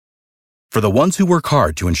For the ones who work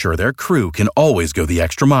hard to ensure their crew can always go the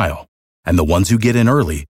extra mile, and the ones who get in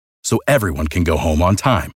early so everyone can go home on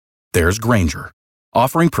time, there's Grainger,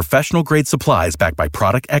 offering professional-grade supplies backed by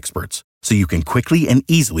product experts so you can quickly and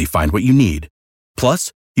easily find what you need.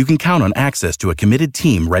 Plus, you can count on access to a committed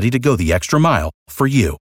team ready to go the extra mile for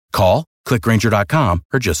you. Call, click Grainger.com,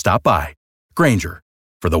 or just stop by. Grainger,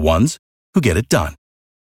 for the ones who get it done.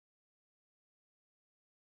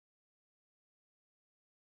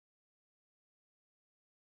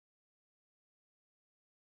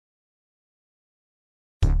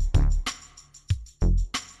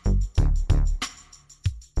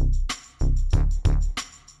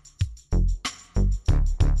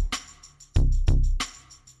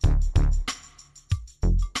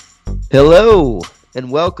 Hello,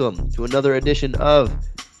 and welcome to another edition of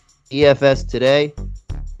EFS Today.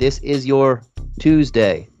 This is your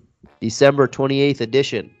Tuesday, December 28th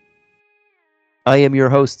edition. I am your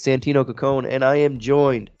host, Santino Cacone, and I am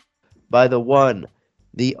joined by the one,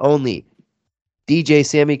 the only, DJ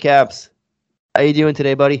Sammy Caps. How you doing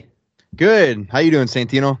today, buddy? Good. How you doing,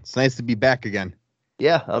 Santino? It's nice to be back again.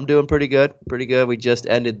 Yeah, I'm doing pretty good. We just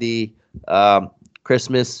ended the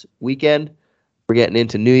Christmas weekend. We're getting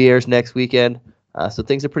into New Year's next weekend, so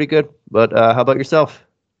things are pretty good. But how about yourself?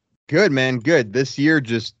 Good, man. Good. This year it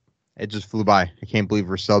just flew by. I can't believe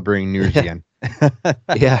we're celebrating New Year's again.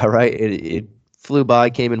 Yeah, right. It flew by,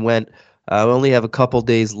 came and went. We only have a couple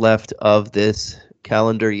days left of this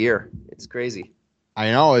calendar year. It's crazy.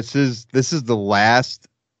 I know. This is the last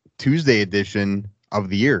Tuesday edition of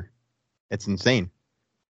the year. It's insane.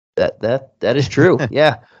 That is true.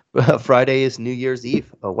 Yeah. Friday is New Year's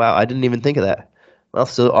Eve. Oh wow, I didn't even think of that. Well,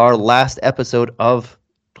 so our last episode of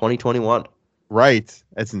 2021. Right.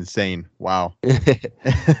 That's insane. Wow.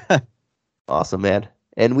 Awesome, man.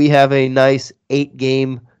 And we have a nice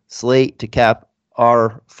 8-game slate to cap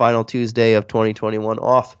our final Tuesday of 2021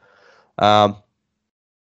 off. So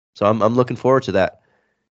I'm looking forward to that.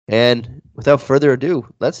 And without further ado,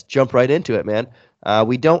 let's jump right into it, man.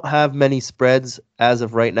 We don't have many spreads as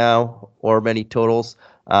of right now or many totals.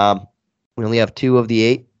 We only have 2 of the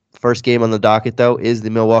 8. First game on the docket, though, is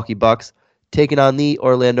the Milwaukee Bucks taking on the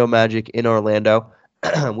Orlando Magic in Orlando.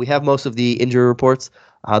 We have most of the injury reports.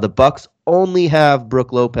 The Bucks only have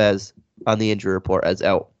Brook Lopez on the injury report as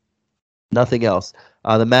out. Nothing else.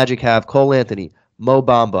 The Magic have Cole Anthony, Mo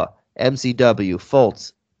Bamba, MCW,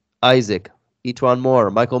 Fultz, Isaac, Etuan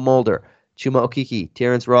Moore, Michael Mulder, Chuma Okeke,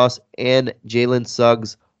 Terrence Ross, and Jalen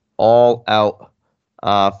Suggs all out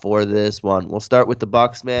for this one. We'll start with the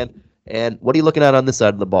Bucks, man. And what are you looking at on this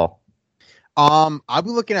side of the ball? I'll be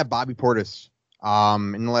looking at Bobby Portis.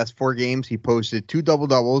 In the last 4 games, he posted 2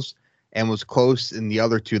 double-doubles and was close in the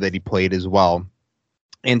other 2 that he played as well.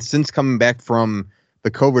 And since coming back from the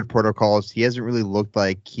COVID protocols, he hasn't really looked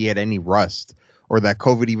like he had any rust or that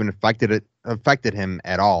COVID even affected him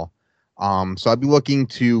at all. So I'll be looking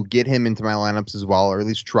to get him into my lineups as well, or at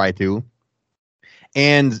least try to.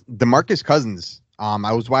 And DeMarcus Cousins,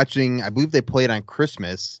 I was watching, I believe they played on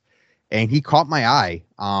Christmas, and he caught my eye.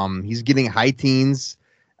 He's getting high teens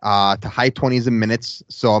to high 20s in minutes.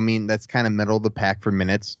 So, I mean, that's kind of middle of the pack for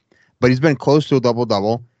minutes. But he's been close to a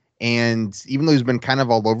double-double. And even though he's been kind of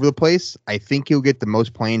all over the place, I think he'll get the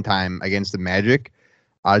most playing time against the Magic.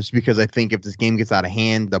 Just because I think if this game gets out of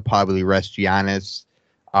hand, they'll probably rest Giannis.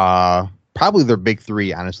 Probably their big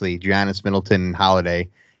 3, honestly, Giannis, Middleton, and Holiday.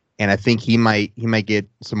 And I think he might get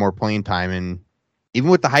some more playing time. And even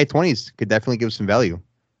with the high 20s, could definitely give some value.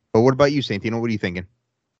 But what about you, Santino? What are you thinking?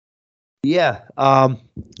 Yeah,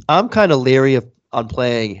 I'm kind of leery on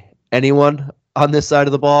playing anyone on this side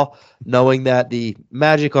of the ball, knowing that the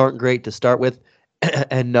Magic aren't great to start with,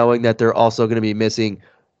 and knowing that they're also going to be missing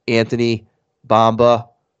Anthony, Bamba,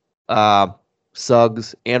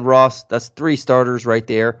 Suggs, and Ross. That's 3 starters right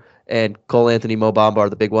there, and Cole Anthony, Mo Bamba are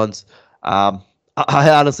the big ones. I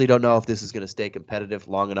honestly don't know if this is going to stay competitive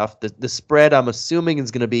long enough. The spread, I'm assuming,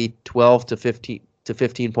 is going to be 12 to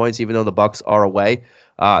 15 points, even though the Bucks are away.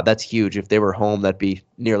 That's huge. If they were home, that'd be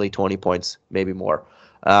nearly 20 points, maybe more.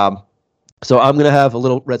 So I'm going to have a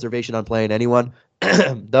little reservation on playing anyone,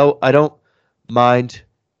 though I don't mind.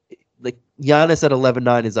 Like Giannis at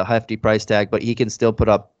 11-9 is a hefty price tag, but he can still put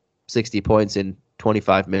up 60 points in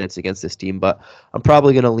 25 minutes against this team. But I'm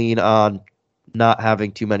probably going to lean on not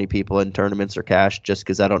having too many people in tournaments or cash, just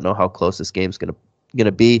because I don't know how close this game's going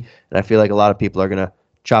to be, and I feel like a lot of people are going to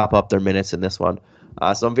chop up their minutes in this one.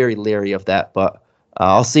 So I'm very leery of that, but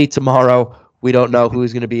I'll see tomorrow. We don't know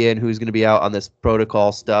who's going to be in, who's going to be out on this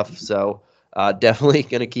protocol stuff, so definitely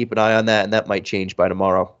going to keep an eye on that, and that might change by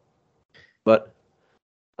tomorrow. But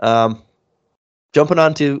Jumping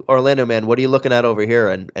on to Orlando, man, what are you looking at over here?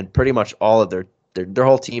 And pretty much all of their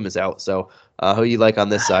whole team is out. So who you like on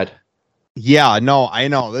this side? Yeah, no, I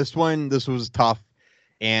know this was tough,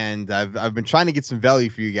 and I've been trying to get some value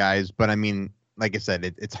for you guys, but I mean, like I said,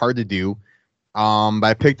 it's hard to do. But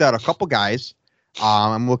I picked out a couple guys.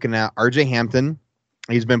 I'm looking at RJ Hampton.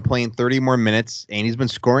 He's been playing 30 more minutes, and he's been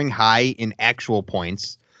scoring high in actual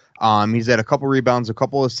points. He's had a couple rebounds, a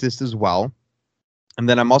couple assists as well. And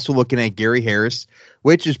then I'm also looking at Gary Harris,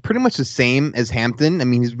 which is pretty much the same as Hampton. I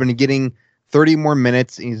mean, he's been getting 30 more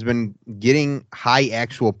minutes, and he's been getting high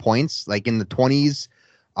actual points, like in the 20s,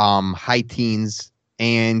 high teens,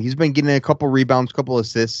 and he's been getting a couple rebounds, couple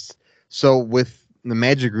assists. So with the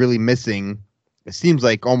Magic really missing, it seems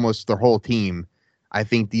like almost their whole team, I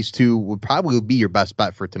think these two would probably be your best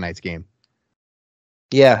bet for tonight's game.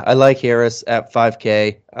 Yeah, I like Harris at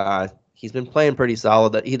 5K. He's been playing pretty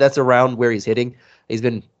solid. That's around where he's hitting. He's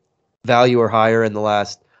been value or higher in the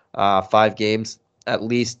last 5 games, at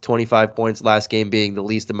least 25 points, last game being the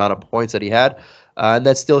least amount of points that he had. And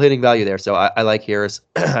that's still hitting value there. So I like Harris.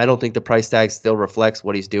 I don't think the price tag still reflects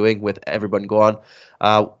what he's doing with everyone gone.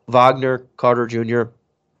 Wagner, Carter Jr.,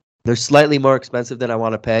 they're slightly more expensive than I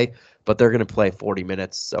want to pay, but they're going to play 40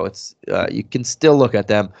 minutes. So it's you can still look at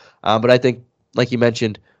them. But I think, like you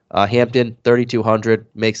mentioned, Hampton, 3,200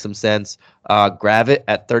 makes some sense. Gravett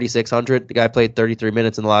at 3,600. The guy played 33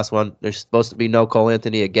 minutes in the last one. There's supposed to be no Cole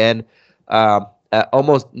Anthony again. At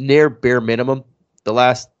almost near bare minimum. The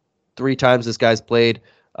last 3 times this guy's played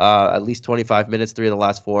at least 25 minutes, 3 of the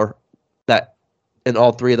last 4. And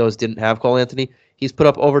all 3 of those didn't have Cole Anthony. He's put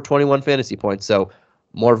up over 21 fantasy points. So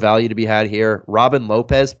more value to be had here. Robin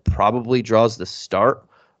Lopez probably draws the start.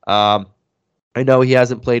 I know he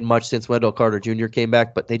hasn't played much since Wendell Carter Jr. came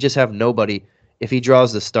back, but they just have nobody. If he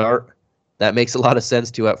draws the start, that makes a lot of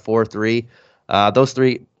sense too at 4-3. Those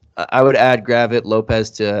 3, I would add Gravett, Lopez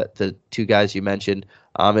to the 2 guys you mentioned,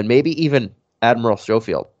 and maybe even Admiral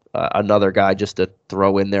Schofield, another guy just to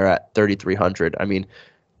throw in there at 3,300. I mean,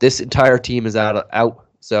 this entire team is out,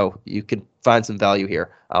 so you can find some value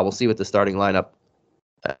here. We'll see what the starting lineup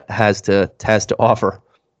has to offer.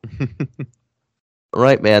 All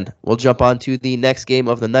right, man. We'll jump on to the next game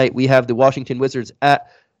of the night. We have the Washington Wizards at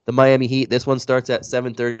the Miami Heat. This one starts at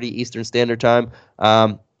 7:30 Eastern Standard Time.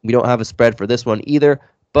 We don't have a spread for this one either,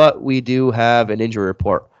 but we do have an injury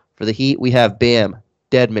report. For the Heat, we have Bam,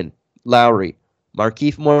 Dedmon, Lowry,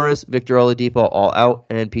 Markieff Morris, Victor Oladipo all out,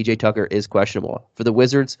 and PJ Tucker is questionable. For the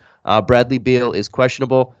Wizards, Bradley Beal is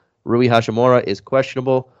questionable. Rui Hachimura is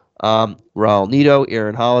questionable. Raul Neto,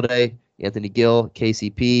 Aaron Holiday, Anthony Gill,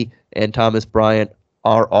 KCP, and Thomas Bryant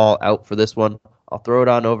are all out for this one. I'll throw it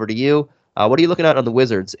on over to you. What are you looking at on the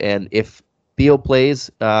Wizards? And if Beal plays,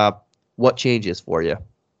 what changes for you?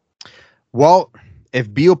 Well,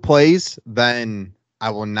 if Beal plays, then I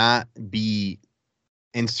will not be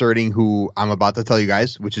inserting who I'm about to tell you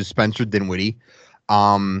guys, which is Spencer Dinwiddie.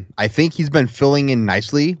 I think he's been filling in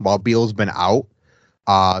nicely while Beal's been out.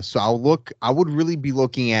 So I would really be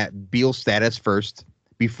looking at Beal's status first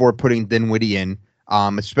before putting Dinwiddie in,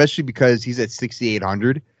 especially because he's at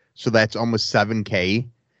 6,800. So that's almost 7K.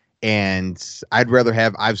 And I'd rather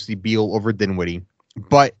have, obviously, Beal over Dinwiddie.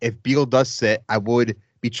 But if Beal does sit, I would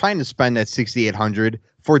be trying to spend that 6,800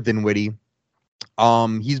 for Dinwiddie.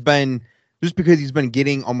 He's been, just because he's been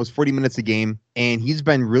getting almost 40 minutes a game, and he's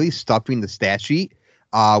been really stuffing the stat sheet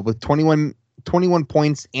with 21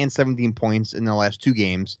 points and 17 points in the last 2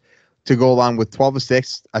 games to go along with 12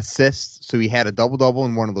 assists. So he had a double-double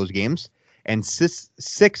in one of those games. And 6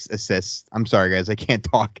 assists. I'm sorry, guys, I can't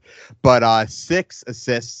talk. But 6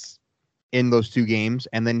 assists in those 2 games.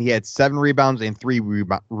 And then he had 7 rebounds and 3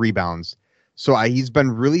 rebounds. So he's been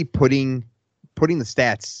really putting the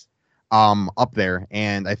stats up there.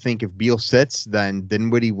 And I think if Beal sits, then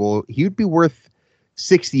Dinwiddie he would be worth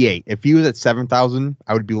 68. If he was at 7,000,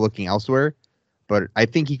 I would be looking elsewhere. But I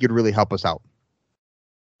think he could really help us out.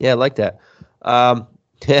 Yeah, I like that.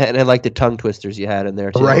 And I like the tongue twisters you had in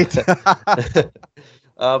there, too. Right.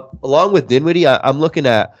 Along with Dinwiddie, I'm looking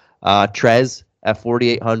at Trez at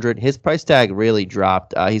 4,800. His price tag really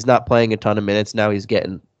dropped. He's not playing a ton of minutes now. He's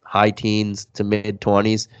getting high teens to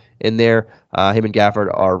mid-20s in there. Him and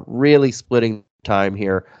Gafford are really splitting time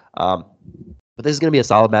here. But this is going to be a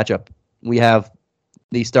solid matchup. We have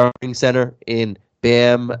the starting center in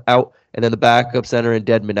Bam out, and then the backup center in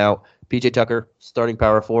Dedmon out. PJ Tucker, starting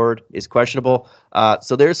power forward, is questionable.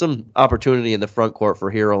 So there's some opportunity in the front court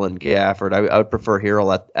for Harrell and Gafford. I would prefer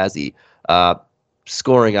Harrell as the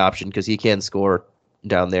scoring option because he can score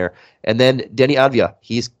down there. And then Deni Avdija.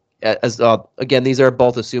 He's again, these are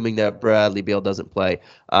both assuming that Bradley Beal doesn't play.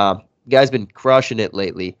 Guy's been crushing it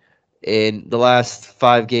lately. In the last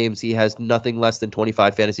 5 games, he has nothing less than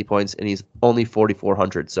 25 fantasy points, and he's only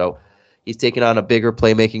 4,400. So he's taken on a bigger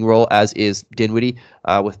playmaking role, as is Dinwiddie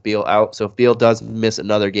with Beal out. So if Beal does miss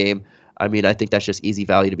another game, I mean, I think that's just easy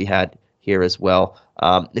value to be had here as well.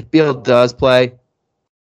 If Beal does play,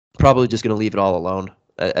 probably just going to leave it all alone,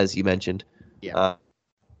 as you mentioned. Yeah.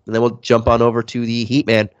 And then we'll jump on over to the Heat,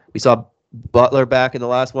 man. We saw Butler back in the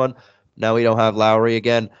last one. Now we don't have Lowry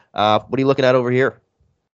again. What are you looking at over here?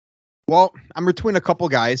 Well, I'm between a couple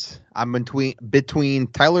guys. I'm between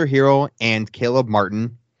Tyler Hero and Caleb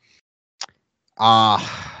Martin.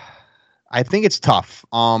 I think it's tough.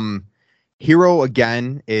 Hero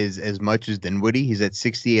again is as much as Dinwiddie. He's at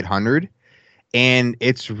 6,800, and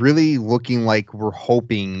it's really looking like we're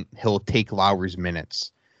hoping he'll take Lowry's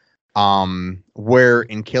minutes. Where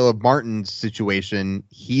in Caleb Martin's situation,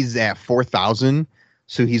 he's at 4,000,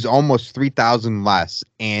 so he's almost 3,000 less,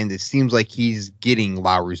 and it seems like he's getting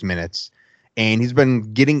Lowry's minutes, and he's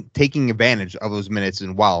been taking advantage of those minutes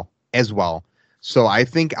as well. So I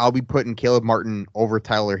think I'll be putting Caleb Martin over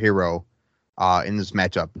Tyler Hero in this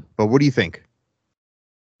matchup. But what do you think?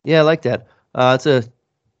 Yeah, I like that. It's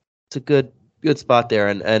a good spot there,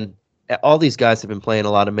 and all these guys have been playing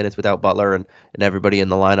a lot of minutes without Butler and everybody in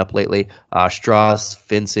the lineup lately. Strauss,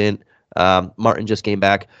 Vincent, Martin just came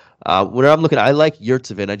back. When I'm looking, I like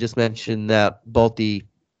Yurtseven. I just mentioned that both the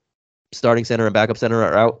starting center and backup center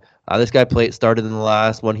are out. This guy started in the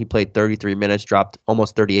last one. He played 33 minutes, dropped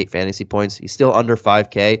almost 38 fantasy points. He's still under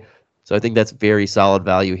 5K, so I think that's very solid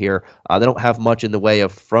value here. They don't have much in the way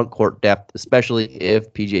of front court depth, especially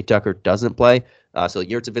if PJ Tucker doesn't play. So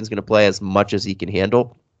Yurtseven's going to play as much as he can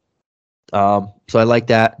handle. So I like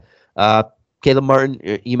that. Caleb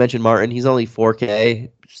Martin, you mentioned Martin. He's only 4K.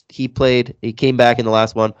 He came back in the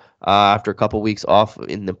last one after a couple weeks off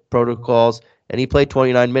in the protocols, and he played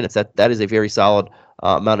 29 minutes. That is a very solid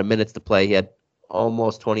amount of minutes to play. He had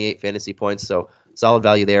almost 28 fantasy points, so solid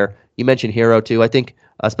value there. You mentioned Hero too. I think,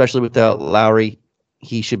 especially without Lowry,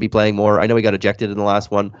 he should be playing more. I know he got ejected in the last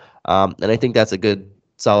one, and I think that's a good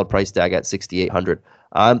solid price tag at 6,800.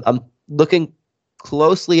 I'm looking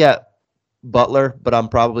closely at Butler, but I'm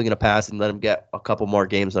probably going to pass and let him get a couple more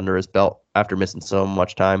games under his belt after missing so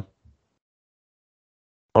much time.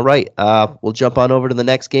 All right, we'll jump on over to the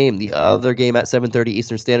next game. The other game at 7:30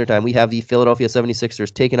 Eastern Standard Time. We have the Philadelphia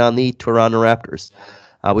 76ers taking on the Toronto Raptors.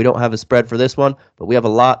 We don't have a spread for this one, but we have a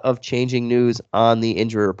lot of changing news on the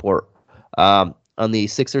injury report. On the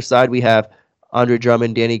Sixers side, we have Andre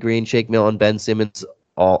Drummond, Danny Green, Shake Milton, Ben Simmons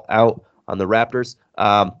all out. On the Raptors,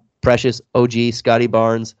 Precious, OG, Scotty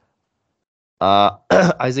Barnes,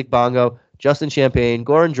 Isaac Bongo, Justin Champagne,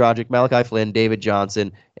 Goran Dragic, Malachi Flynn, David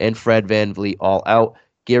Johnson, and Fred VanVleet all out.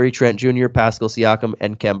 Gary Trent Jr., Pascal Siakam,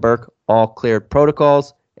 and Khem Burke all cleared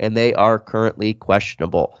protocols, and they are currently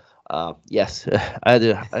questionable. Yes, I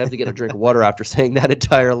have to get a drink of water after saying that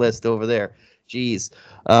entire list over there. Jeez.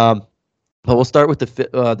 But we'll start with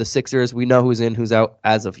the Sixers. We know who's in, who's out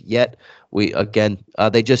as of yet.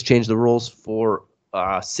 They just changed the rules for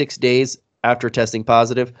 6 days after testing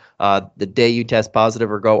positive. The day you test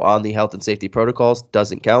positive or go on the health and safety protocols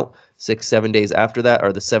doesn't count. 6-7 days after that,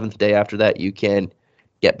 or the 7th day after that, you can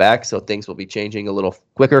get back. So things will be changing a little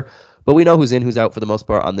quicker. But we know who's in, who's out for the most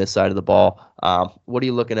part on this side of the ball. What are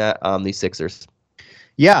you looking at on these Sixers?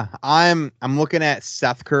 Yeah, I'm looking at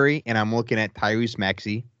Seth Curry and I'm looking at Tyrese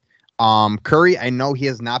Maxey. Curry, I know he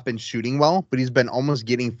has not been shooting well, but he's been almost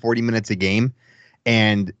getting 40 minutes a game.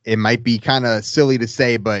 And it might be kind of silly to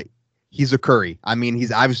say, but he's a Curry. I mean,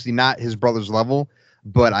 he's obviously not his brother's level,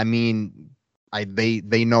 but I mean,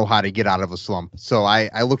 they know how to get out of a slump. So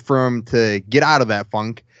I look for him to get out of that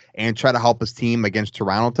funk and try to help his team against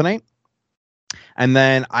Toronto tonight. And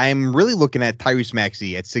then I'm really looking at Tyrese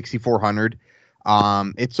Maxey at 6,400.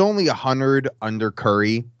 It's only 100 under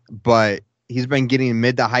Curry, but he's been getting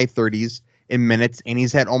mid to high 30s in minutes, and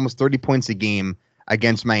he's had almost 30 points a game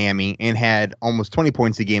against Miami and had almost 20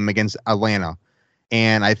 points a game against Atlanta.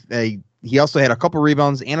 And he also had a couple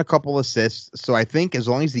rebounds and a couple assists. So I think as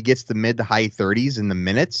long as he gets the mid to high 30s in the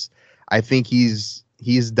minutes, I think he's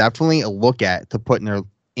definitely a look at to put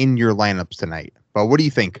in your lineups tonight. But what do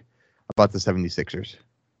you think about the 76ers?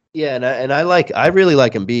 Yeah, and I really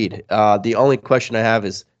like Embiid. The only question I have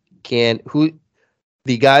is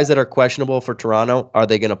the guys that are questionable for Toronto, are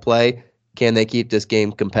they going to play? Can they keep this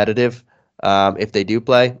game competitive if they do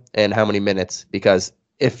play? And how many minutes? Because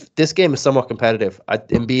if this game is somewhat competitive,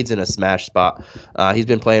 Embiid's in a smash spot. He's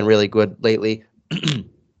been playing really good lately,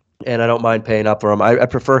 and I don't mind paying up for him. I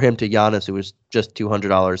prefer him to Giannis, who was just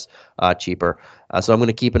 $200 cheaper. So I'm going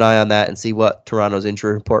to keep an eye on that and see what Toronto's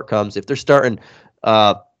injury report comes. If they're starting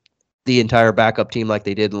the entire backup team like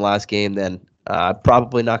they did in the last game, then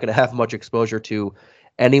probably not going to have much exposure to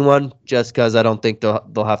anyone, just because I don't think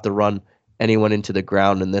they'll have to run anyone into the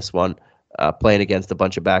ground in this one, playing against a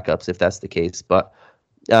bunch of backups if that's the case. But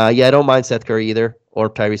I don't mind Seth Curry either or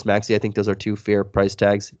Tyrese Maxey. I think those are two fair price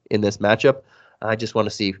tags in this matchup. I just want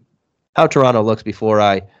to see how Toronto looks before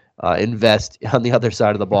I invest on the other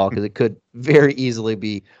side of the ball, because it could very easily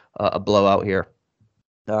be a blowout here.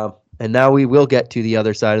 And now we will get to the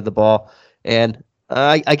other side of the ball, and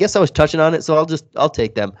I guess I was touching on it, so I'll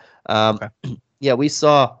take them. Okay. Yeah, we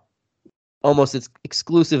saw almost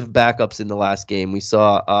exclusive backups in the last game. We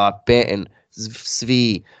saw Banton,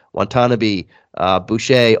 Svi, Watanabe,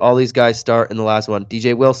 Boucher, all these guys start in the last one.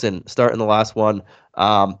 DJ Wilson start in the last one.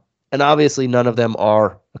 And obviously none of them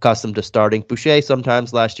are accustomed to starting. Boucher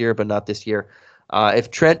sometimes last year, but not this year. If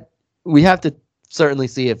Trent, we have to certainly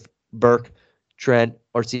see if Burke, Trent,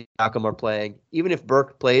 or Siakam are playing. Even if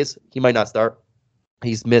Burke plays, he might not start.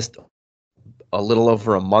 He's missed a little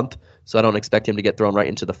over a month, so I don't expect him to get thrown right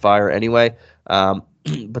into the fire anyway.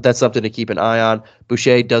 But that's something to keep an eye on.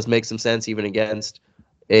 Boucher does make some sense even against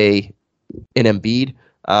an Embiid,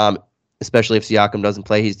 especially if Siakam doesn't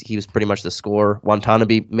play. He was pretty much the scorer.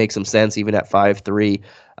 Watanabe makes some sense even at 5'3".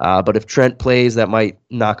 But if Trent plays, that might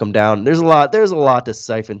knock him down. There's a lot to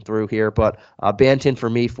siphon through here. But Banton for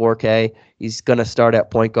me, 4K. He's gonna start at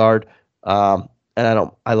point guard, and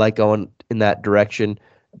I like going in that direction.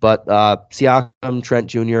 But Siakam, Trent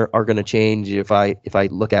Jr. are going to change if I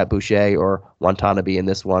look at Boucher or Watanabe in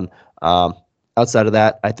this one. Outside of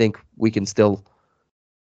that, I think we can still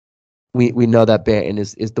we know that Banton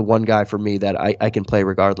is the one guy for me that I can play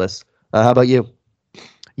regardless. How about you?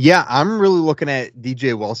 Yeah, I'm really looking at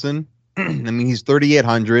DJ Wilson. I mean, he's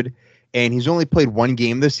 3,800, and he's only played one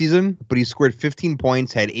game this season, but he scored 15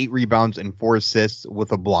 points, had 8 rebounds, and 4 assists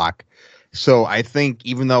with a block. So I think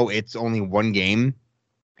even though it's only one game,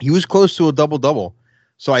 he was close to a double-double.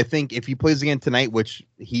 So I think if he plays again tonight, which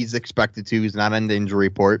he's expected to, he's not on the injury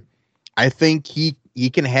report, I think he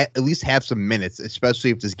can at least have some minutes,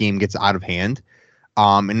 especially if this game gets out of hand.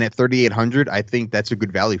 And at 3,800, I think that's a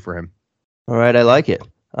good value for him. All right, I like it.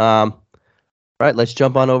 All right, let's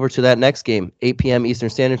jump on over to that next game. 8 p.m. Eastern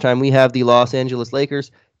Standard Time, we have the Los Angeles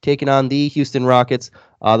Lakers taking on the Houston Rockets.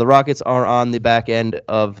 The Rockets are on the back end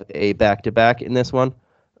of a back-to-back in this one.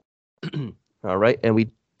 All right, and we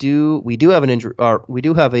do have an injury, or we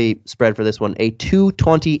do have a spread for this one, a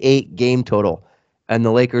 228 game total, and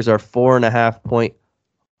the Lakers are 4.5 point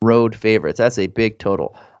road favorites. That's a big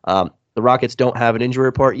total. The Rockets don't have an injury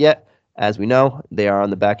report yet, as we know. They are on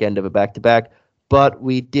the back end of a back-to-back, but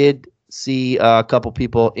we did see a couple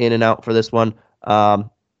people in and out for this one.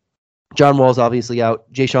 John Wall's obviously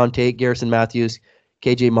out. Jayshawn Tate, Garrison Matthews,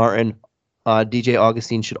 KJ Martin, DJ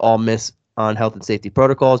Augustine should all miss on health and safety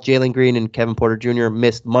protocols. Jalen Green and Kevin Porter Jr.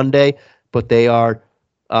 missed Monday, but they are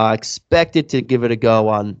expected to give it a go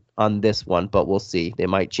on this one, but we'll see. They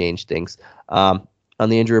might change things. On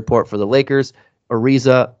the injury report for the Lakers,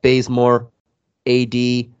 Ariza, Bazemore, AD,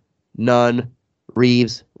 Nunn,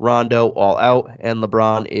 Reeves, Rondo all out, and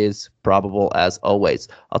LeBron is probable as always.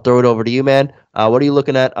 I'll throw it over to you, man. What are you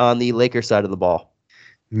looking at on the Lakers side of the ball?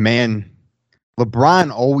 Man,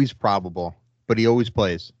 LeBron always probable, but he always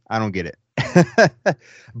plays. I don't get it.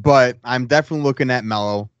 But I'm definitely looking at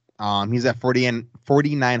Melo. He's at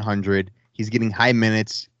 4,900. He's getting high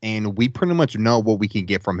minutes, and we pretty much know what we can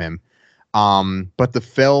get from him. But to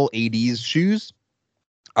fill AD's shoes,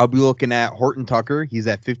 I'll be looking at Horton Tucker. He's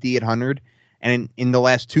at 5,800. And in the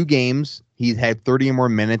last 2 games, he's had 30 or more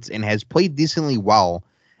minutes and has played decently well.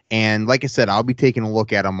 And like I said, I'll be taking a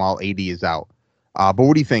look at him while AD is out. But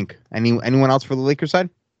what do you think? Anyone else for the Lakers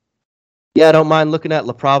side? Yeah, I don't mind looking at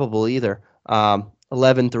LaProbable either.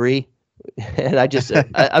 11-3. And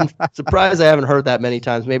I'm surprised I haven't heard that many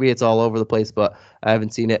times. Maybe it's all over the place, but I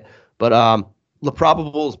haven't seen it. But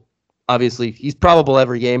LaProbable's obviously, he's probable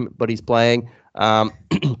every game, but he's playing. And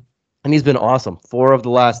he's been awesome. 3 of the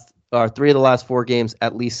last 4 games,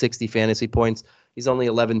 at least 60 fantasy points. He's only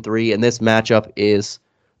 11-3, and this matchup is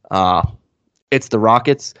it's the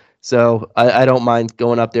Rockets. So I don't mind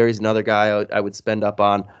going up there. He's another guy I would spend up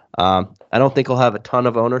on. I don't think he'll have a ton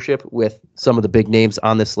of ownership with some of the big names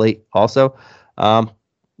on this slate also. And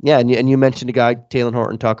you mentioned a guy, Talen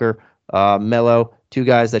Horton-Tucker, Melo, 2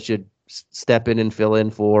 guys that should step in and fill in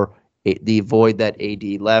for the void that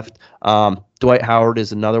AD left. Dwight Howard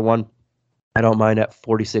is another one. I don't mind at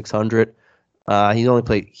 4,600. He's only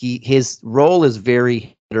played. His role is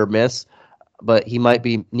very hit or miss, but he might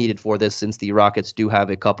be needed for this since the Rockets do have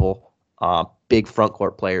a couple big front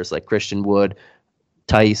court players like Christian Wood,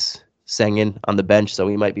 Tice, Sengun on the bench, so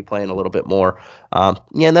he might be playing a little bit more.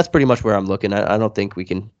 Yeah, and that's pretty much where I'm looking. I don't think we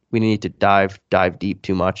need to dive deep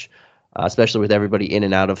too much, especially with everybody in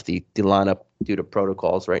and out of the lineup due to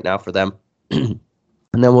protocols right now for them. And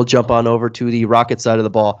then we'll jump on over to the Rocket side of the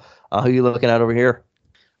ball. Who are you looking at over here?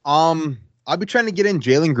 I'll be trying to get in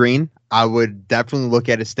Jalen Green. I would definitely look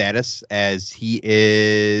at his status as he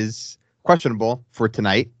is questionable for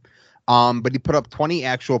tonight. But he put up 20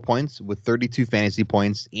 actual points with 32 fantasy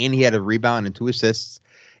points, and he had a rebound and 2 assists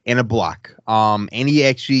and a block. And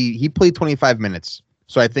he played 25 minutes.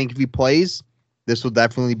 So I think if he plays, this will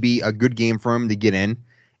definitely be a good game for him to get in.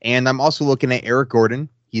 And I'm also looking at Eric Gordon.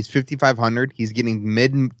 He's 5,500. He's getting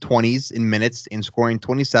mid-20s in minutes and scoring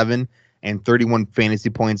 27 and 31 fantasy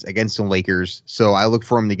points against the Lakers. So I look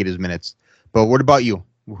for him to get his minutes. But what about you?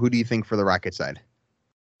 Who do you think for the Rocket side?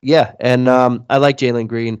 Yeah, and I like Jalen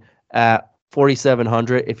Green at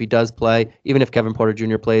 4,700 if he does play, even if Kevin Porter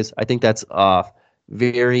Jr. plays. I think that's a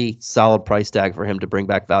very solid price tag for him to bring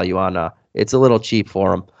back value on. It's a little cheap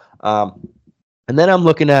for him. And then I'm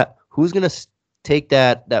looking at who's going to take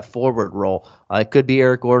that forward role. It could be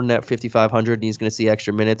Eric Gordon at 5,500, and he's going to see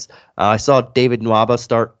extra minutes. I saw David Nwaba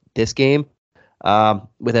start this game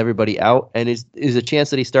with everybody out, and is a chance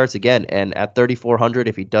that he starts again. And at 3,400,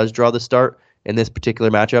 if he does draw the start in this particular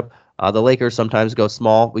matchup, the Lakers sometimes go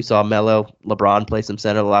small. We saw Melo, LeBron play some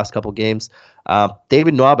center the last couple games.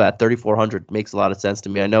 David Nwaba at 3,400 makes a lot of sense to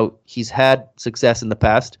me. I know he's had success in the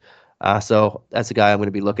past, so that's a guy I'm going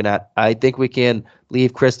to be looking at. I think we can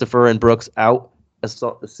leave Christopher and Brooks out,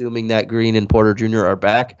 assuming that Green and Porter Jr. are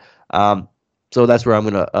back. So that's where I'm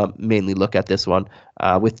going to mainly look at this one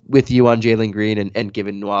with you on Jalen Green and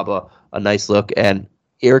giving Nwaba a nice look, and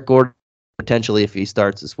Eric Gordon potentially if he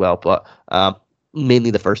starts as well, but mainly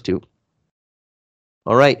the first two.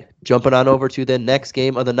 All right, jumping on over to the next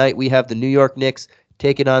game of the night, we have the New York Knicks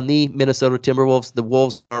taking on the Minnesota Timberwolves. The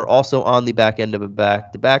Wolves are also on the back end of a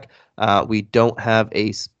back-to-back. We don't have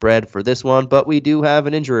a spread for this one, but we do have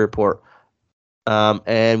an injury report.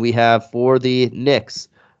 And we have for the Knicks,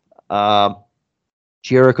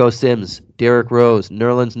 Jericho Sims, Derrick Rose,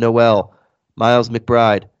 Nerlens Noel, Miles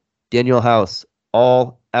McBride, Daniel House,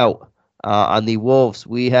 all out. On the Wolves,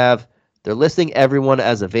 they're listing everyone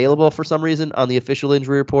as available for some reason on the official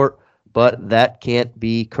injury report, but that can't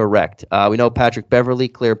be correct. We know Patrick Beverley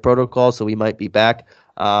cleared protocol, so he might be back.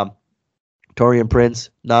 Taurean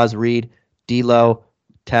Prince, Naz Reid, D'Lo,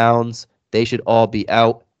 Towns, they should all be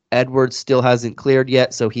out. Edwards still hasn't cleared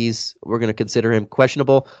yet, so we're going to consider him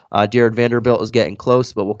questionable. Jared Vanderbilt is getting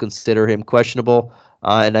close, but we'll consider him questionable.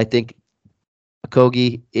 And I think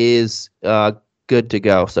Kogi is good to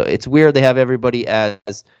go. So it's weird they have everybody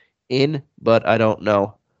as in, but I don't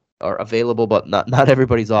know, or available, but not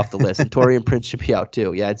everybody's off the list. And Taurean Prince should be out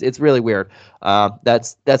too. Yeah, it's really weird.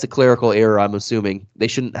 That's a clerical error, I'm assuming. They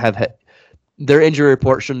shouldn't have their injury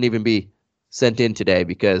report shouldn't even be sent in today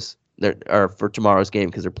because for tomorrow's game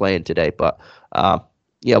because they're playing today. But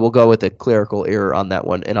yeah, we'll go with a clerical error on that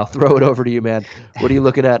one, and I'll throw it over to you, man. What are you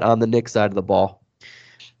looking at on the Knicks side of the ball?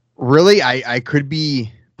 Really, I could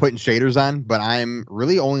be putting shaders on, but I'm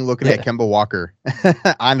really only looking at Kemba Walker.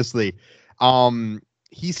 Honestly,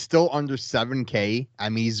 he's still under 7K. I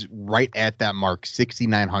mean, he's right at that mark,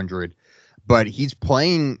 6,900. But he's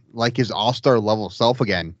playing like his all-star level self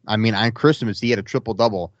again. I mean, on Christmas, he had a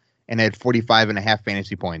triple-double and had 45.5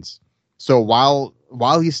 fantasy points. So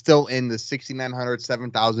while he's still in the 6,900,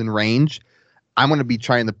 7,000 range, I'm going to be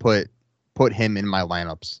trying to put him in my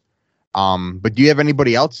lineups. But do you have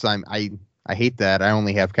anybody else? I hate that. I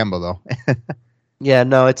only have Kemba, though. Yeah,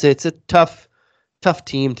 no, it's a tough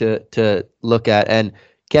team to look at. And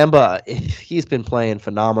Kemba, he's been playing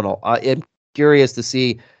phenomenal. I'm curious to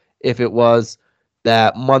see if it was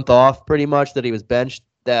that month off pretty much that he was benched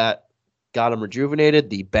that got him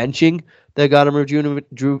rejuvenated, the benching that got him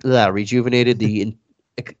rejuvenated, the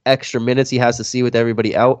extra minutes he has to see with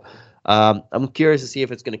everybody out. I'm curious to see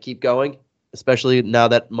if it's going to keep going, especially now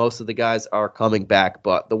that most of the guys are coming back.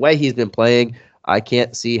 But the way he's been playing, I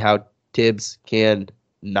can't see how Tibbs can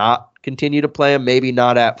not continue to play him. Maybe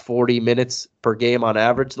not at 40 minutes per game on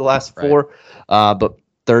average the last four, but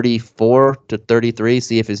 34 to 33,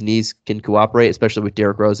 see if his knees can cooperate, especially with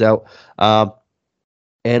Derrick Rose out.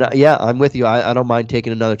 Yeah, I'm with you. I don't mind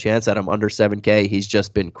taking another chance at him under 7K. He's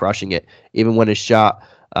just been crushing it. Even when his shot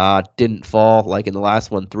didn't fall, like in the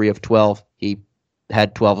last one, 3 of 12, he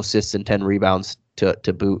had 12 assists and 10 rebounds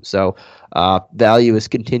to boot. So value is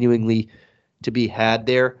continuingly to be had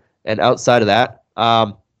there. And outside of that,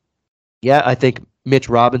 yeah, I think Mitch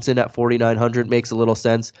Robinson at 4,900 makes a little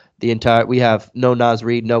sense. We have no Naz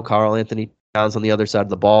Reid, no Karl Anthony Downs on the other side of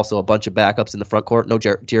the ball, so a bunch of backups in the front court. No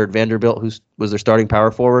Jared Vanderbilt, who was their starting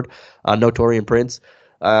power forward. No Taurean Prince.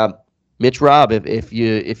 Mitch Robb, if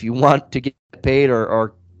you want to get paid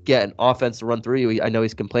or get an offense to run through you, I know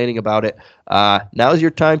he's complaining about it. Now's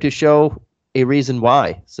your time to show a reason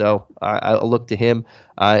why. So I'll look to him.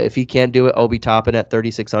 If he can't do it, Obi Toppin at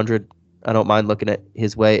 3,600. I don't mind looking at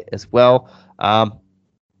his way as well.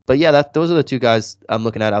 But yeah, those are the two guys I'm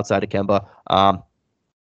looking at outside of Kemba.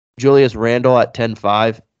 Julius Randle at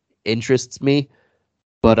 10.5 interests me,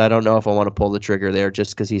 but I don't know if I want to pull the trigger there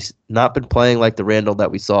just because he's not been playing like the Randle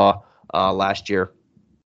that we saw last year.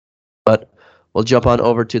 But we'll jump on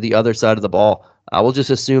over to the other side of the ball. We'll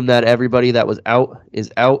just assume that everybody that was out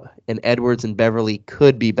is out, and Edwards and Beverly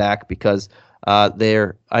could be back because I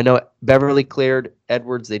know Beverly cleared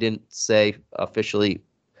Edwards. They didn't say officially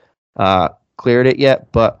cleared it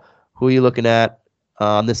yet, but who are you looking at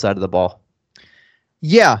on this side of the ball?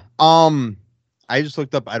 Yeah. I just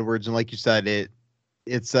looked up Edwards, and like you said,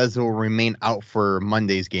 it says it will remain out for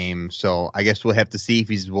Monday's game. So I guess we'll have to see if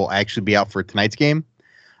he will actually be out for tonight's game.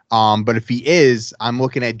 But if he is, I'm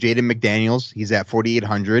looking at Jaden McDaniels. He's at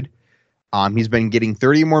 4,800. He's been getting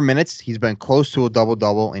 30 more minutes. He's been close to a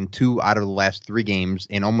double-double in 2 out of the last 3 games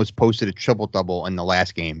and almost posted a triple-double in the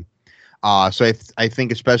last game. So I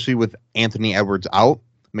think especially with Anthony Edwards out,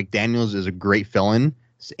 McDaniels is a great fill-in,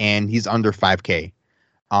 and he's under 5K.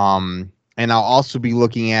 And I'll also be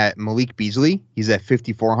looking at Malik Beasley. He's at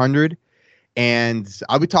 5,400. And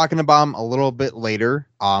I'll be talking about him a little bit later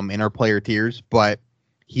in our player tiers, but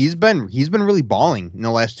he's been really balling in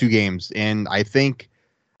the last 2 games. And I think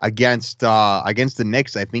against the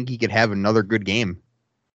Knicks, I think he could have another good game.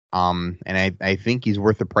 And I think he's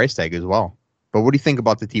worth the price tag as well. But what do you think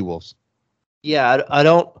about the T-Wolves? Yeah, I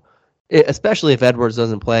don't, especially if Edwards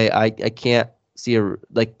doesn't play, I can't see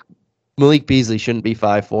Malik Beasley shouldn't be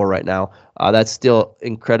 5'4" right now. That's still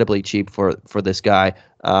incredibly cheap for this guy.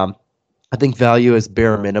 I think value is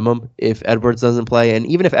bare minimum if Edwards doesn't play. And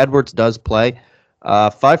even if Edwards does play,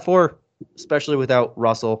 5'4", especially without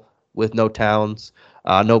Russell, with no Towns,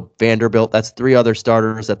 no Vanderbilt, that's 3 other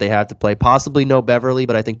starters that they have to play. Possibly no Beverly,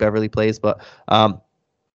 but I think Beverly plays. But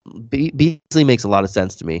Beasley makes a lot of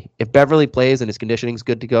sense to me. If Beverly plays and his conditioning's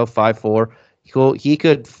good to go, 5'4", he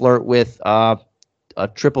could flirt with a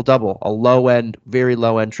triple-double, a low-end, very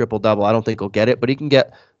low-end triple-double. I don't think he'll get it, but he can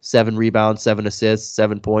get 7 rebounds, 7 assists,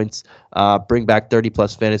 7 points, bring back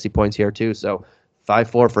 30-plus fantasy points here too. So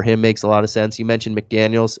 5'4" for him makes a lot of sense. You mentioned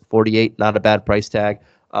McDaniels, 48, not a bad price tag.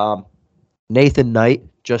 Nathan Knight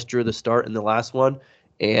just drew the start in the last one,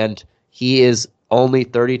 and he is only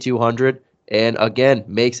 3,200, and again,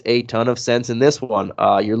 makes a ton of sense in this one.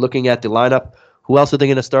 You're looking at the lineup. Who else are they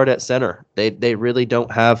going to start at center? They really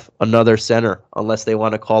don't have another center unless they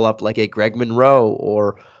want to call up like a Greg Monroe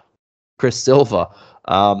or Chris Silva.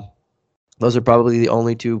 Those are probably the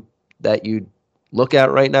only 2 that you look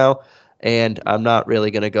at right now, and I'm not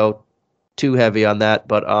really going to go too heavy on that.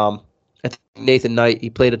 But I think Nathan Knight, he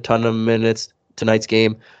played a ton of minutes tonight's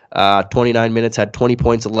game, 29 minutes, had 20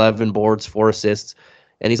 points, 11 boards, 4 assists,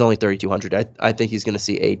 and he's only 3,200. I think he's going to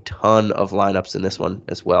see a ton of lineups in this one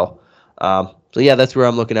as well. So yeah, that's where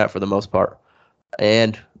I'm looking at for the most part.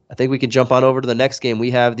 And I think we can jump on over to the next game. We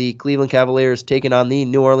have the Cleveland Cavaliers taking on the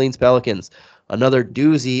New Orleans Pelicans. Another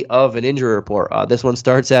doozy of an injury report. This one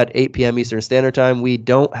starts at 8 p.m. Eastern Standard Time. We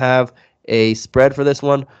don't have a spread for this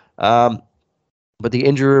one. But the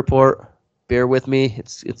injury report, bear with me.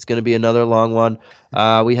 It's going to be another long one.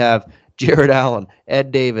 We have Jared Allen,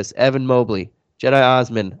 Ed Davis, Evan Mobley, Jedi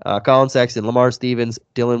Osman, Colin Sexton, Lamar Stevens,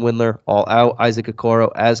 Dylan Windler, all out. Isaac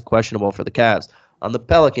Okoro as questionable for the Cavs. On the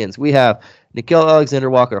Pelicans, we have Nickeil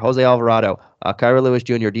Alexander-Walker, Jose Alvarado, Kyra Lewis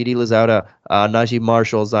Jr., Didi Lozada, Najee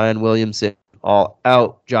Marshall, Zion Williamson, all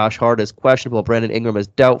out. Josh Hart is questionable. Brandon Ingram is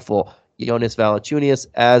doubtful. Jonas Valanciunas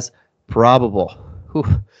as probable.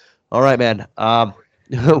 Whew. All right, man. On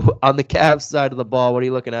the Cavs side of the ball, what are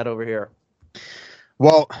you looking at over here?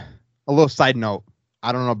 Well, a little side note.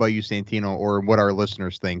 I don't know about you, Santino, or what our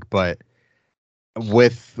listeners think, but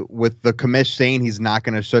with the commish saying he's not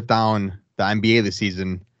going to shut down the NBA this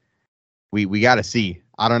season, we got to see.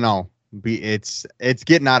 I don't know. It's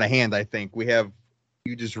getting out of hand. I think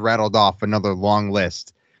you just rattled off another long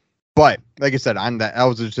list, but like I said, that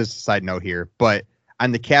was just a side note here. But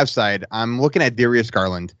on the Cavs side, I'm looking at Darius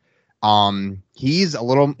Garland. He's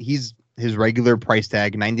his regular price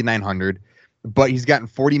tag, 9,900, but he's gotten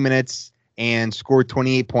 40 minutes and scored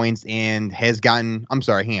 28 points and he had gotten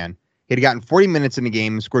 40 minutes in the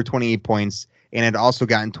game and scored 28 points and had also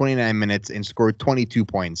gotten 29 minutes and scored 22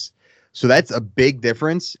 points. So that's a big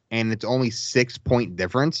difference, and it's only 6-point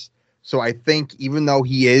difference. So I think even though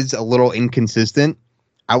he is a little inconsistent,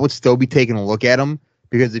 I would still be taking a look at him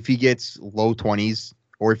because if he gets low 20s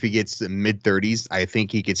or if he gets mid 30s, I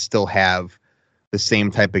think he could still have the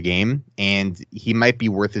same type of game, and he might be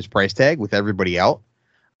worth his price tag with everybody out.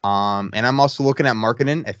 And I'm also looking at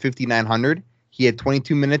Markkanen at 5,900. He had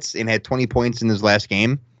 22 minutes and had 20 points in his last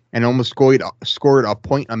game and almost scored a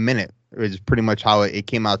point a minute, is pretty much how it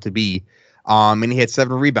came out to be. And he had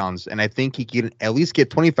 7 rebounds, and I think he can at least get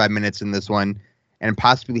 25 minutes in this one and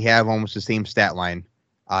possibly have almost the same stat line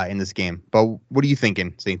in this game. But what are you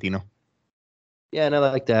thinking, Santino? Yeah, and I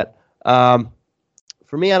like that.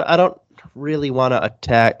 For me, I don't really want to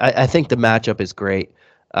attack. I think the matchup is great.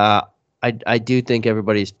 I do think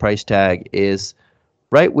everybody's price tag is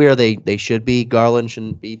right where they should be. Garland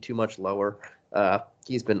shouldn't be too much lower.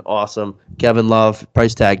 He's been awesome. Kevin Love,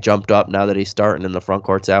 price tag jumped up now that he's starting and the front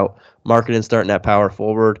court's out. Markkanen starting at power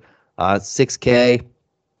forward. 6K.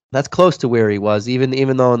 That's close to where he was,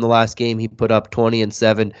 even though in the last game he put up 20 and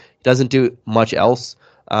 7. He doesn't do much else.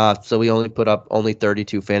 So he only put up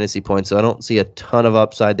 32 fantasy points. So I don't see a ton of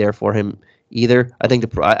upside there for him either. I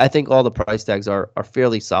think all the price tags are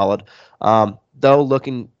fairly solid. Though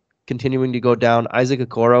continuing to go down, Isaac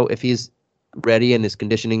Okoro, if he's ready and his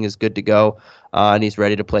conditioning is good to go, and he's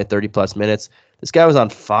ready to play 30-plus minutes. This guy was on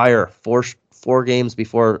fire four games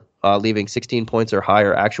before leaving 16 points or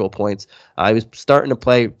higher actual points. He was starting to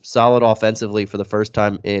play solid offensively for the first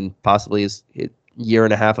time in possibly his year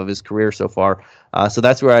and a half of his career so far. So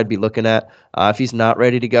that's where I'd be looking at. If he's not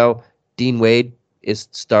ready to go, Dean Wade is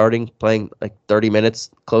starting, playing like 30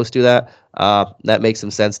 minutes, close to that. That makes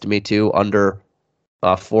some sense to me too, under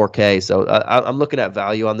 4K. So I'm looking at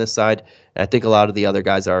value on this side. And I think a lot of the other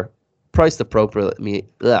guys are priced appropriately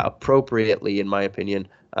in my opinion.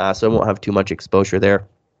 So I won't have too much exposure there.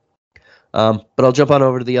 But I'll jump on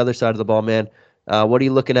over to the other side of the ball, man. What are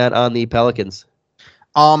you looking at on the Pelicans?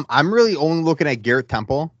 I'm really only looking at Garrett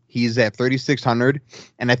Temple. He's at 3,600,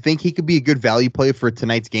 and I think he could be a good value play for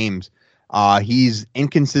tonight's games. He's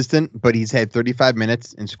inconsistent, but he's had 35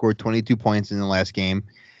 minutes and scored 22 points in the last game.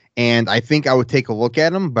 And I think I would take a look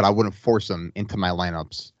at him, but I wouldn't force him into my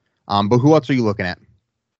lineups. But who else are you looking at?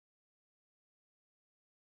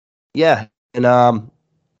 Yeah, and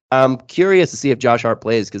I'm curious to see if Josh Hart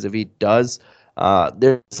plays, because if he does,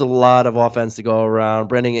 there's a lot of offense to go around.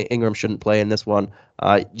 Brandon Ingram shouldn't play in this one.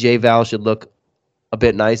 Jay Val should look a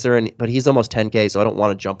bit nicer, but he's almost 10K, so I don't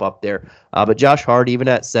want to jump up there. But Josh Hart, even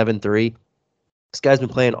at 7.3, this guy's been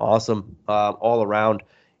playing awesome all around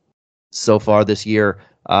so far this year.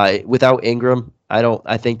 Without Ingram,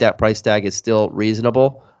 I think that price tag is still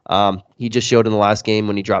reasonable. He just showed in the last game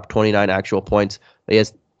when he dropped 29 actual points. He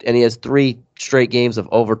has 3 straight games of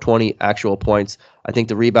over 20 actual points. I think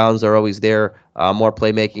the rebounds are always there. More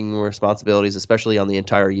playmaking responsibilities, especially on the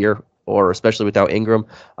entire year, or especially without Ingram,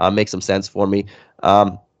 makes some sense for me.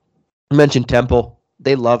 I mentioned Temple.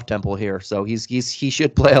 They love Temple here, so he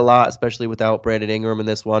should play a lot, especially without Brandon Ingram in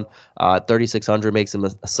this one. 3,600 makes him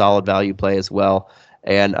a solid value play as well.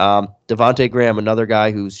 And Devontae Graham, another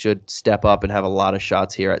guy who should step up and have a lot of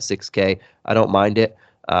shots here at 6K. I don't mind it.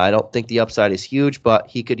 I don't think the upside is huge, but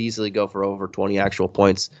he could easily go for over 20 actual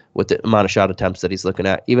points with the amount of shot attempts that he's looking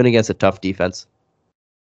at, even against a tough defense.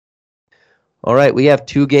 All right, we have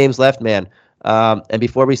 2 games left, man. And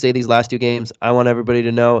before we say these last 2 games, I want everybody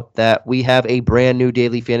to know that we have a brand new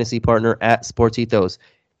daily fantasy partner at Sports Ethos,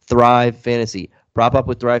 Thrive Fantasy. Prop up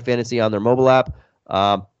with Thrive Fantasy on their mobile app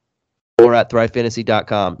or at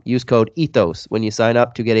thrivefantasy.com. Use code ETHOS when you sign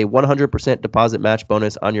up to get a 100% deposit match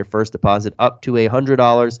bonus on your first deposit up to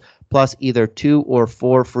 $100, plus either 2 or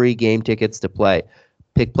 4 free game tickets to play.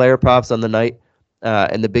 Pick player props on the night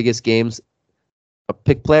and the biggest games.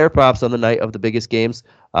 Pick player props on the night of the biggest games.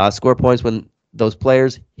 Score points when those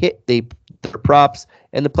players hit their props,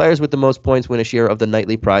 and the players with the most points win a share of the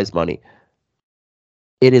nightly prize money.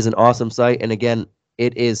 It is an awesome site, and again,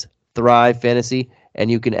 it is Thrive Fantasy, and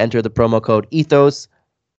you can enter the promo code ETHOS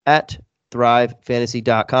at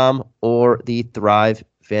thrivefantasy.com or the Thrive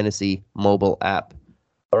Fantasy mobile app.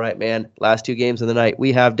 All right, man, last 2 games of the night.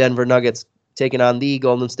 We have Denver Nuggets taking on the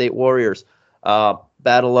Golden State Warriors.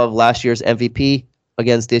 Battle of last year's MVP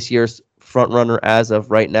against this year's front runner as of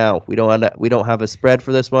right now. We don't have a spread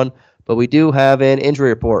for this one, but we do have an injury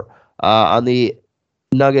report. On the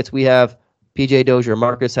Nuggets, we have PJ Dozier,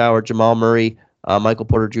 Marcus Howard, Jamal Murray, Michael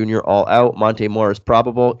Porter Jr. all out. Monte Morris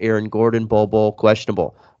probable. Aaron Gordon, Bol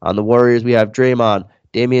questionable. On the Warriors, we have Draymond,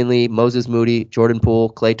 Damian Lee, Moses Moody, Jordan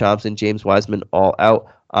Poole, Klay Thompson, James Wiseman all out.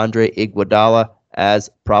 Andre Iguodala as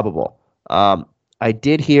probable. I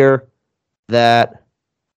did hear that.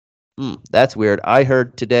 That's weird. I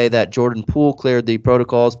heard today that Jordan Poole cleared the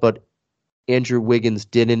protocols, but Andrew Wiggins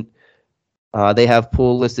didn't. They have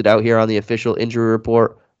Poole listed out here on the official injury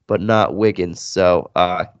report, but not Wiggins. So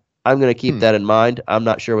I'm going to keep that in mind. I'm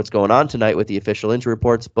not sure what's going on tonight with the official injury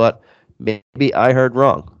reports, but maybe I heard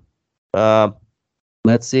wrong.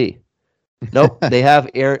 Let's see. Nope, they have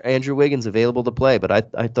Andrew Wiggins available to play, but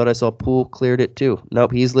I thought I saw Poole cleared it too.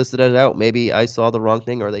 Nope, he's listed it out. Maybe I saw the wrong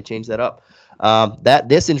thing or they changed that up.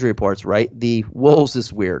 This injury report's right. The Wolves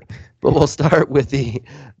is weird, but we'll start with the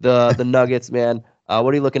Nuggets, man.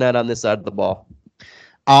 What are you looking at on this side of the ball?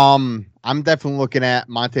 I'm definitely looking at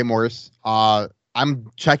Monte Morris.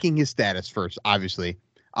 I'm checking his status first, obviously.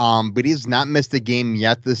 But he's not missed a game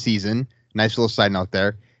yet this season. Nice little side note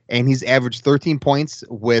there. And he's averaged 13 points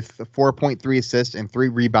with 4.3 assists and 3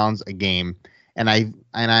 rebounds a game. And I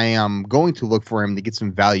am going to look for him to get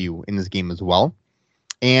some value in this game as well.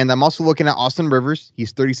 And I'm also looking at Austin Rivers.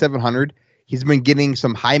 He's 3,700. He's been getting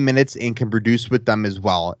some high minutes and can produce with them as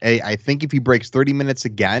well. I think if he breaks 30 minutes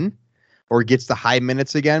again or gets the high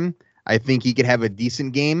minutes again, I think he could have a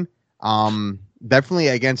decent game. Definitely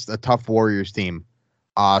against a tough Warriors team.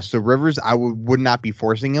 So Rivers, I would not be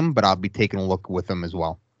forcing him, but I'll be taking a look with him as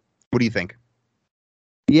well. What do you think?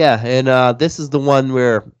 Yeah, and this is the one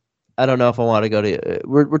where I don't know if I want to go to.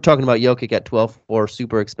 We're talking about Jokic at 12-4,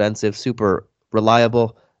 super expensive, super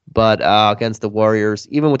reliable, but against the Warriors,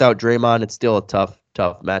 even without Draymond, it's still a tough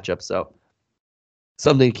matchup. So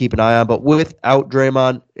something to keep an eye on. But without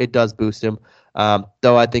Draymond, it does boost him.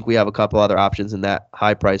 Though I think we have a couple other options in that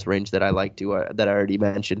high price range that I like to that I already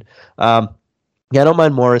mentioned. Yeah, I don't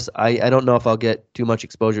mind Morris. I don't know if I'll get too much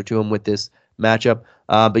exposure to him with this matchup.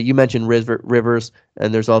 But you mentioned Rivers,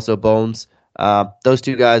 and there's also Bones. Those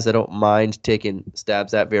two guys I don't mind taking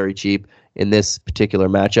stabs at very cheap in this particular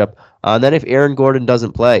matchup. And then if Aaron Gordon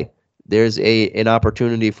doesn't play, there's an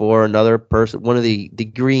opportunity for another person, one of the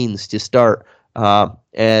Greens to start.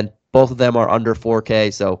 And both of them are under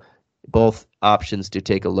 4K, so both options to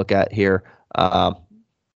take a look at here. But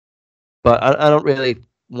I don't really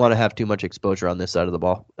want to have too much exposure on this side of the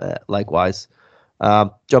ball. Likewise.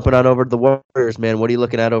 Jumping on over to the Warriors, man, what are you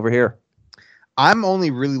looking at over here? I'm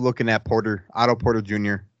only really looking at Otto Porter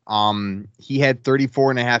Jr. He had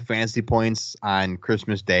 34.5 fantasy points on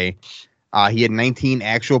Christmas Day. He had 19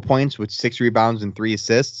 actual points with 6 rebounds and 3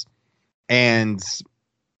 assists. And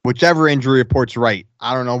whichever injury report's right,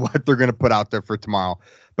 I don't know what they're going to put out there for tomorrow.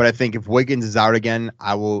 But I think if Wiggins is out again,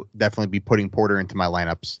 I will definitely be putting Porter into my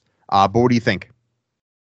lineups. But what do you think?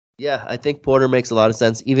 Yeah, I think Porter makes a lot of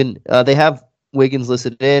sense. Even they have Wiggins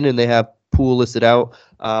listed in and they have Poole listed out,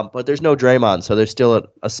 but there's no Draymond, so there's still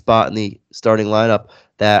a spot in the starting lineup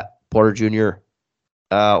that Porter Jr.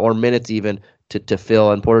 Or minutes even to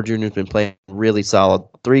fill, and Porter Jr. has been playing really solid.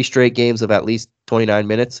 3 straight games of at least 29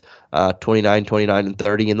 minutes, 29, 29, and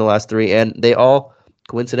 30 in the last 3, and they all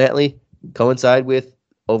coincidentally coincide with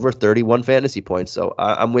over 31 fantasy points. So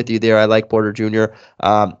I'm with you there. I like Porter Jr.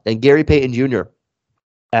 And Gary Payton Jr.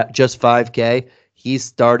 at just 5K. He's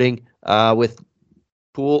starting with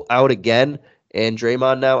Poole out again and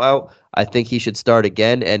Draymond now out. I think he should start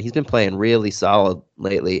again, and he's been playing really solid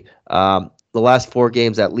lately. The last 4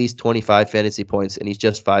 games, at least 25 fantasy points, and he's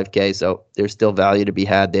just 5K, so there's still value to be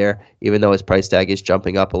had there, even though his price tag is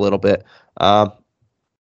jumping up a little bit. Yeah,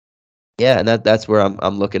 and that's where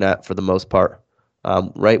I'm looking at for the most part.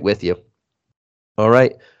 Right with you. All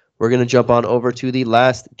right. We're going to jump on over to the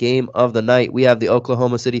last game of the night. We have the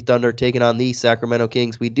Oklahoma City Thunder taking on the Sacramento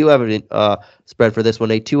Kings. We do have a spread for this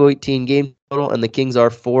one, a 218 game total, and the Kings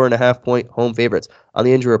are 4.5-point home favorites. On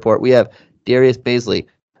the injury report, we have Darius Bazley,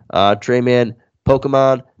 Trey Mann,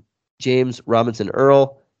 Pokemon, James Robinson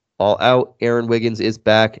Earl, all out. Aaron Wiggins is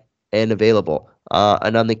back and available.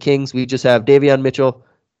 And on the Kings, we just have Davion Mitchell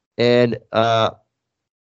and out,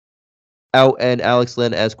 and Alex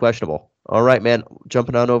Len as questionable. All right, man.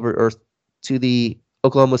 Jumping on over to the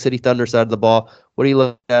Oklahoma City Thunder side of the ball. What are you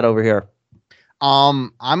looking at over here?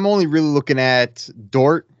 I'm only really looking at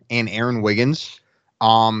Dort and Aaron Wiggins.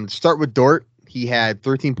 Start with Dort. He had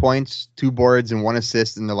 13 points, 2 boards, and 1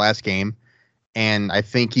 assist in the last game. And I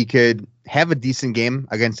think he could have a decent game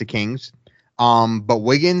against the Kings. But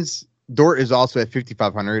Wiggins, Dort is also at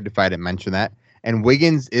 5,500, if I didn't mention that. And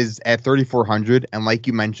Wiggins is at 3,400. And like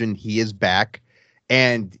you mentioned, he is back.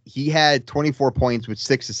 And he had 24 points with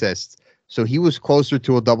 6 assists. So he was closer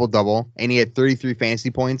to a double-double. And he had 33 fantasy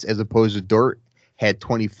points as opposed to Dort had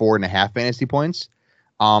 24.5 fantasy points.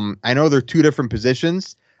 I know they're 2 different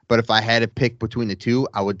positions, but if I had to pick between the 2,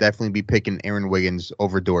 I would definitely be picking Aaron Wiggins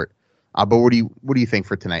over Dort. But what do you think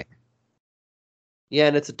for tonight? Yeah,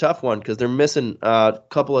 and it's a tough one because they're missing a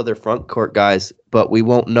couple of their front court guys, but we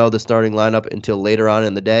won't know the starting lineup until later on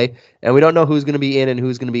in the day. And we don't know who's going to be in and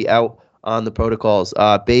who's going to be out on the protocols.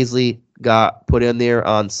 Baisley got put in there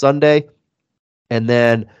on Sunday, and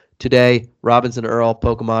then today, Robinson, Earl,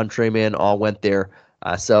 Pokemon, Treyman all went there.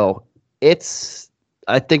 So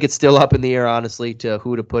I think it's still up in the air, honestly, to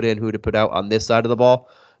who to put in, who to put out on this side of the ball,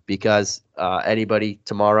 because anybody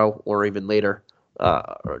tomorrow or even later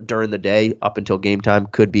during the day up until game time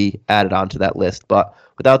could be added onto that list. But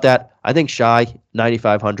without that, I think Shai,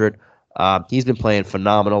 9,500, he's been playing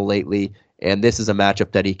phenomenal lately, and this is a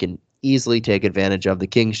matchup that he can easily take advantage of. The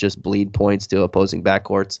Kings just bleed points to opposing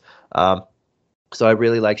backcourts. So I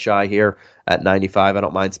really like Shai here at 95. I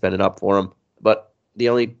don't mind spending up for him. But the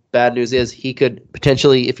only bad news is he could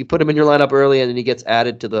potentially, if you put him in your lineup early and then he gets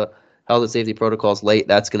added to the health and safety protocols late,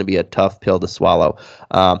 that's going to be a tough pill to swallow.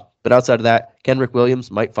 But outside of that, Kenrick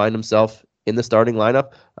Williams might find himself in the starting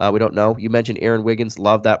lineup. We don't know. You mentioned Aaron Wiggins.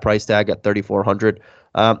 Love that price tag at 3,400.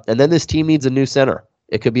 And then this team needs a new center.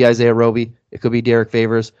 It could be Isaiah Roby. It could be Derek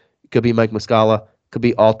Favors. It could be Mike Muscala. It could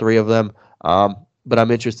be all three of them. But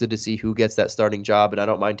I'm interested to see who gets that starting job, and I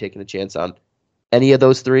don't mind taking a chance on any of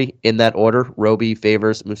those three in that order: Roby,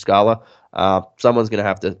 Favors, Muscala. Someone's going to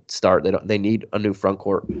have to start. They need a new front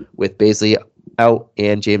court with Baisley out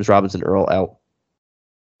and James Robinson Earl out.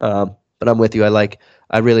 But I'm with you.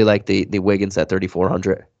 I really like the Wiggins at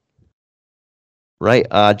 3,400. Right.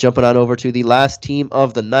 Jumping on over to the last team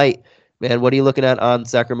of the night, man. What are you looking at on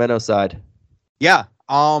Sacramento's side? Yeah.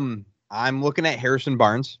 I'm looking at Harrison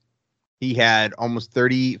Barnes. He had almost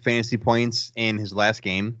 30 fantasy points in his last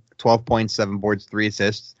game, 12 points, 7 boards, 3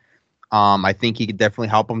 assists. I think he could definitely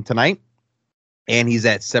help him tonight. And he's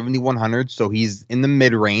at 7,100, so he's in the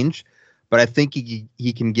mid-range. But I think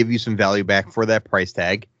he can give you some value back for that price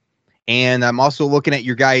tag. And I'm also looking at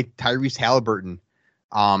your guy, Tyrese Halliburton.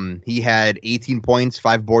 He had 18 points,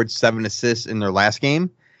 5 boards, 7 assists in their last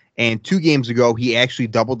game. And 2 games ago, he actually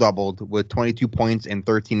double-doubled with 22 points and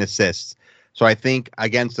 13 assists. So I think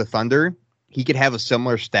against the Thunder, he could have a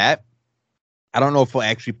similar stat. I don't know if he'll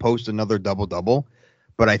actually post another double-double,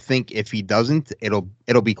 but I think if he doesn't, it'll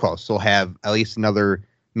be close. He'll have at least another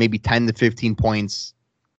maybe 10 to 15 points,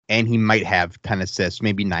 and he might have 10 assists,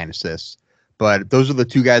 maybe 9 assists. But those are the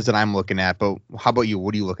 2 guys that I'm looking at. But how about you?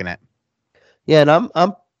 What are you looking at? Yeah, and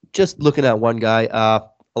I'm just looking at one guy.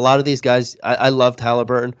 A lot of these guys, I loved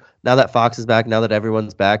Halliburton. Now that Fox is back, now that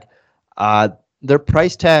everyone's back, their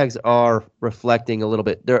price tags are reflecting a little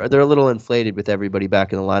bit. They're a little inflated with everybody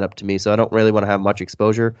back in the lineup to me, so I don't really want to have much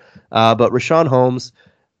exposure. But Richaun Holmes,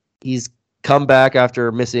 he's come back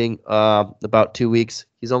after missing about 2 weeks.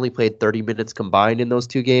 He's only played 30 minutes combined in those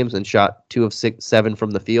 2 games and shot 2 of 7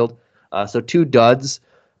 from the field. So 2 duds.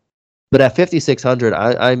 But at 5,600,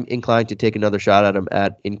 I'm inclined to take another shot at him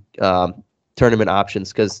in tournament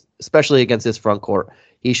options, because especially against this front court,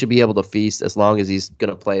 he should be able to feast as long as he's going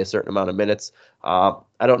to play a certain amount of minutes. I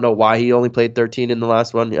don't know why he only played 13 in the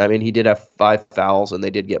last one. I mean, he did have 5 fouls, and they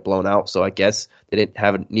did get blown out, so I guess they didn't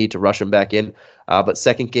have a need to rush him back in. But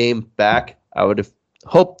second game back, I would have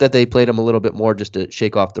hoped that they played him a little bit more just to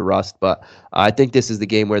shake off the rust. But I think this is the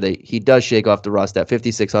game where he does shake off the rust at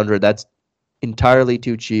 5,600. That's entirely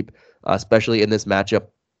too cheap, especially in this matchup.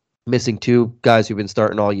 Missing 2 guys who've been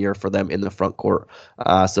starting all year for them in the front court.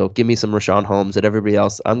 So give me some Richaun Holmes. And everybody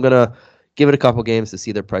else, I'm going to give it a couple games to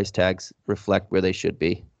see their price tags reflect where they should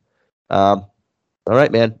be. All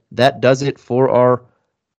right, man. That does it for our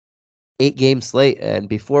 8-game slate. And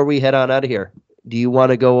before we head on out of here, do you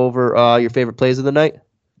want to go over your favorite plays of the night?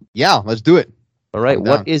 Yeah, let's do it. All right.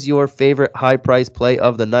 What is your favorite high price play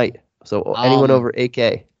of the night? So anyone over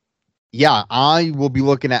AK? Yeah, I will be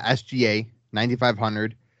looking at SGA,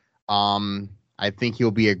 9,500. I think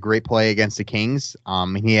he'll be a great play against the Kings.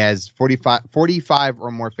 He has 45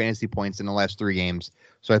 or more fantasy points in the last 3 games.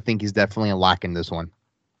 So I think he's definitely a lock in this one.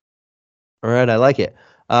 All right, I like it.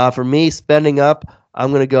 For me, spending up,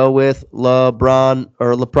 I'm going to go with LeBron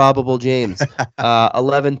or LeProbable James.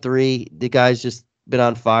 11-3. The guy's just been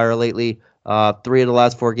on fire lately. 3 of the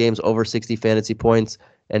last 4 games, over 60 fantasy points,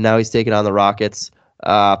 and now he's taking on the Rockets.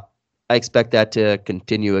 I expect that to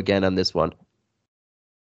continue again on this one.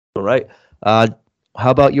 All right. How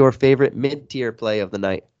about your favorite mid-tier play of the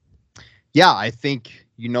night? Yeah, I think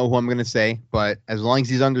you know who I'm going to say, but as long as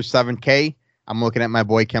he's under 7K, I'm looking at my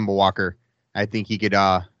boy Kemba Walker. I think he could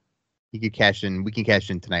cash in. We can cash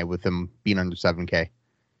in tonight with him being under 7K.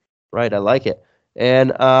 Right, I like it.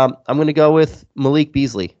 And I'm going to go with Malik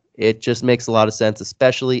Beasley. It just makes a lot of sense,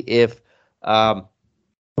 especially if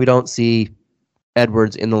we don't see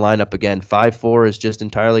Edwards in the lineup again. 5'4" is just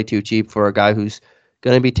entirely too cheap for a guy who's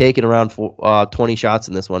going to be taking around 20 shots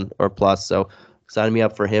in this one or plus. So sign me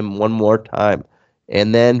up for him one more time.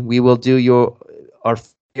 And then we will do our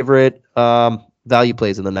favorite value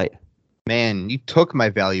plays of the night. Man, you took my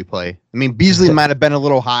value play. I mean, Beasley might have been a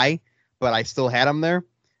little high, but I still had him there.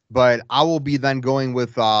 But I will be then going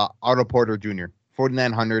with Otto Porter Jr.,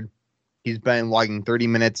 4,900. He's been logging 30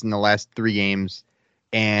 minutes in the last 3 games.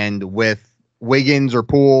 And with Wiggins or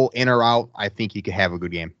Poole in or out, I think he could have a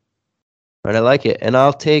good game. All right, I like it. And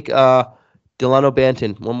I'll take Delano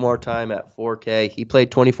Banton one more time at 4K. He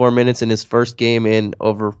played 24 minutes in his first game in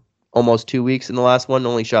over almost 2 weeks in the last one.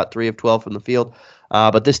 Only shot 3 of 12 from the field.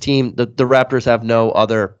 But this team, the Raptors have no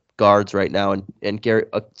other guards right now, and Gary,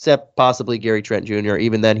 except possibly Gary Trent Jr.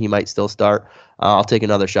 Even then, he might still start. I'll take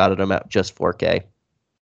another shot at him at just 4K.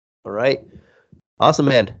 All right. Awesome,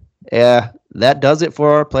 man. That does it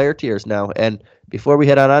for our player tiers now. And before we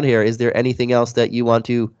head on here, is there anything else that you want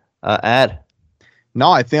to add?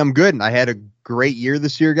 No, I think I'm good. I had a great year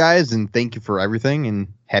this year, guys, and thank you for everything. And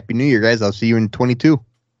Happy New Year, guys. I'll see you in 22.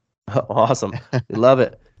 Awesome. We love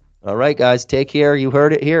it. All right, guys. Take care. You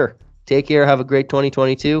heard it here. Take care. Have a great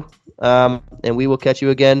 2022. And we will catch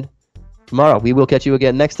you again tomorrow. We will catch you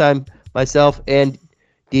again next time. Myself and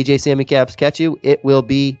DJ Sammy Caps catch you. It will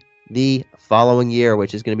be the following year,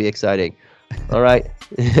 which is going to be exciting. All right.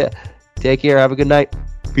 Take care. Have a good night.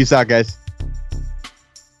 Peace out, guys.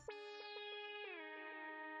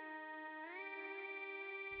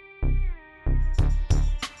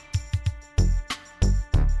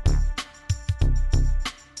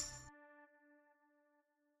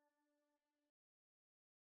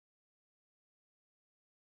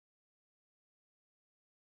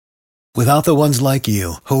 Without the ones like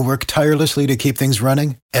you, who work tirelessly to keep things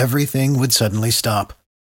running, everything would suddenly stop.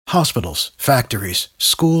 Hospitals, factories,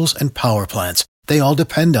 schools, and power plants, they all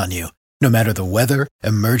depend on you. No matter the weather,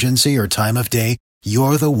 emergency, or time of day,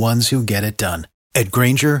 you're the ones who get it done. At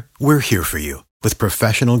Grainger, we're here for you with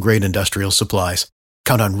professional-grade industrial supplies.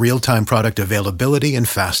 Count on real-time product availability and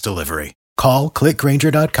fast delivery. Call, click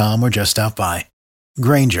Grainger.com, or just stop by.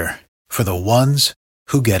 Grainger, for the ones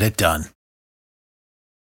who get it done.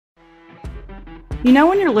 You know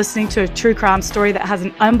when you're listening to a true crime story that has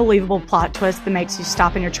an unbelievable plot twist that makes you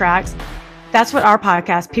stop in your tracks? That's what our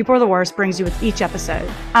podcast, People Are the Worst, brings you with each episode.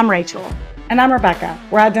 I'm Rachel. And I'm Rebecca.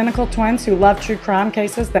 We're identical twins who love true crime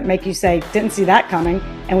cases that make you say, didn't see that coming,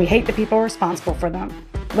 and we hate the people responsible for them.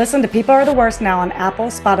 Listen to People Are the Worst now on Apple,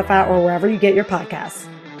 Spotify, or wherever you get your podcasts.